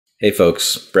Hey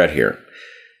folks, Bret here.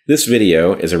 This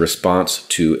video is a response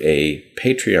to a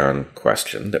Patreon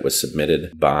question that was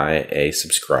submitted by a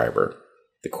subscriber.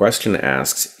 The question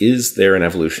asks, is there an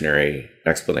evolutionary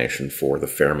explanation for the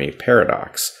Fermi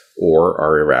paradox, or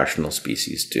are irrational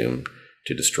species doomed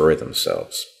to destroy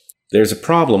themselves? There's a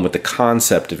problem with the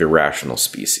concept of irrational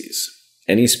species.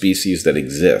 Any species that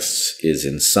exists is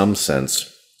in some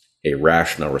sense a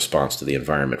rational response to the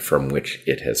environment from which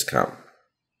it has come.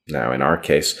 Now, in our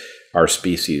case, our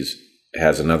species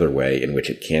has another way in which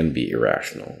it can be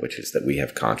irrational, which is that we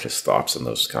have conscious thoughts, and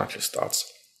those conscious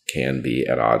thoughts can be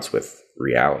at odds with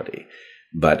reality.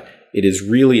 But it is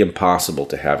really impossible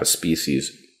to have a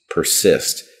species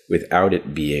persist without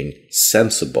it being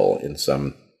sensible in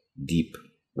some deep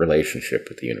relationship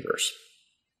with the universe.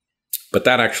 But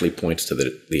that actually points to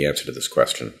the answer to this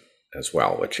question as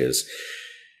well, which is,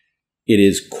 it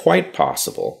is quite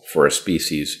possible for a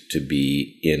species to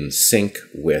be in sync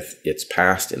with its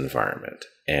past environment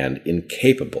and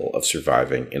incapable of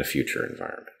surviving in a future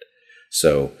environment.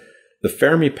 So the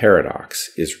Fermi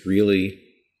paradox is really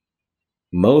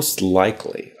most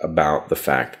likely about the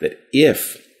fact that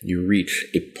if you reach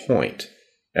a point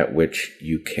at which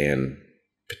you can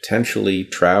potentially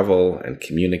travel and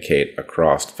communicate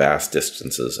across vast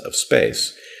distances of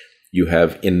space, you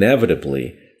have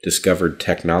inevitably discovered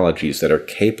technologies that are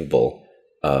capable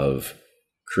of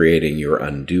creating your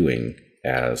undoing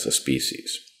as a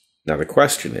species. Now the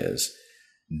question is,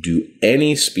 do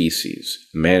any species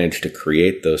manage to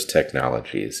create those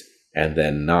technologies and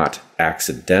then not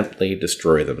accidentally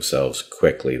destroy themselves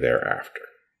quickly thereafter?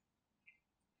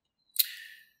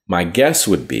 My guess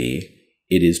would be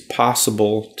it is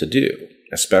possible to do,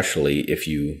 especially if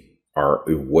you are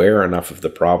aware enough of the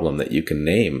problem that you can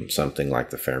name something like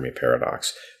the Fermi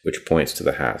paradox, which points to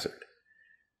the hazard.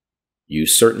 You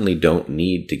certainly don't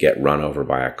need to get run over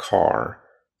by a car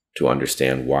to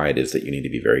understand why it is that you need to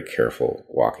be very careful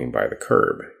walking by the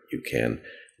curb. You can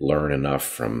learn enough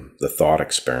from the thought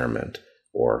experiment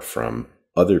or from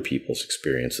other people's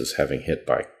experiences having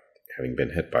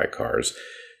been hit by cars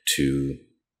to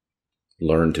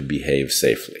learn to behave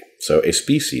safely. So a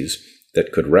species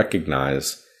that could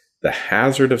recognize the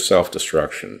hazard of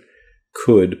self-destruction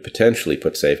could potentially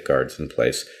put safeguards in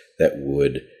place that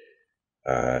would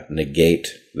negate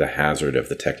the hazard of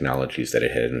the technologies that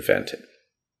it had invented.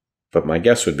 But my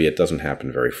guess would be it doesn't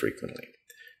happen very frequently.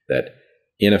 That,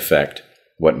 in effect,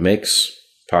 what makes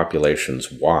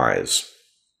populations wise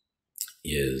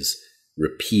is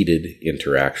repeated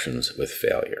interactions with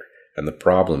failure. And the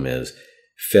problem is,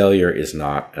 failure is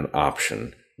not an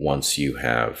option once you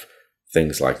have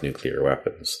things like nuclear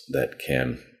weapons that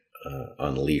can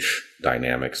unleash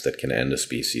dynamics that can end a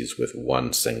species with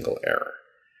one single error.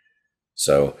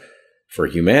 So for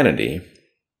humanity,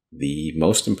 the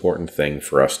most important thing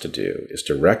for us to do is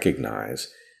to recognize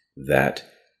that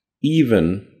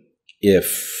even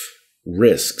if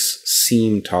risks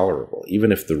seem tolerable,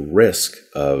 even if the risk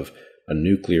of a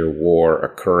nuclear war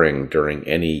occurring during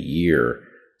any year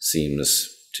seems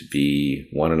to be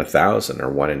 1 in 1,000 or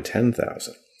 1 in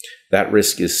 10,000, that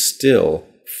risk is still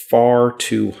far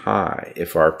too high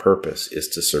if our purpose is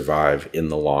to survive in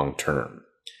the long term.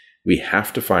 We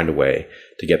have to find a way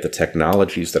to get the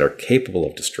technologies that are capable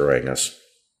of destroying us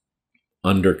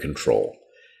under control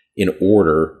in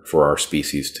order for our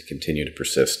species to continue to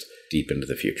persist deep into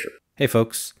the future. Hey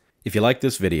folks, if you like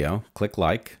this video, click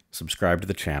like, subscribe to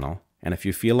the channel, and if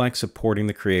you feel like supporting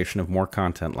the creation of more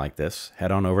content like this,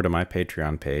 head on over to my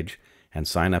Patreon page and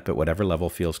sign up at whatever level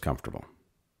feels comfortable.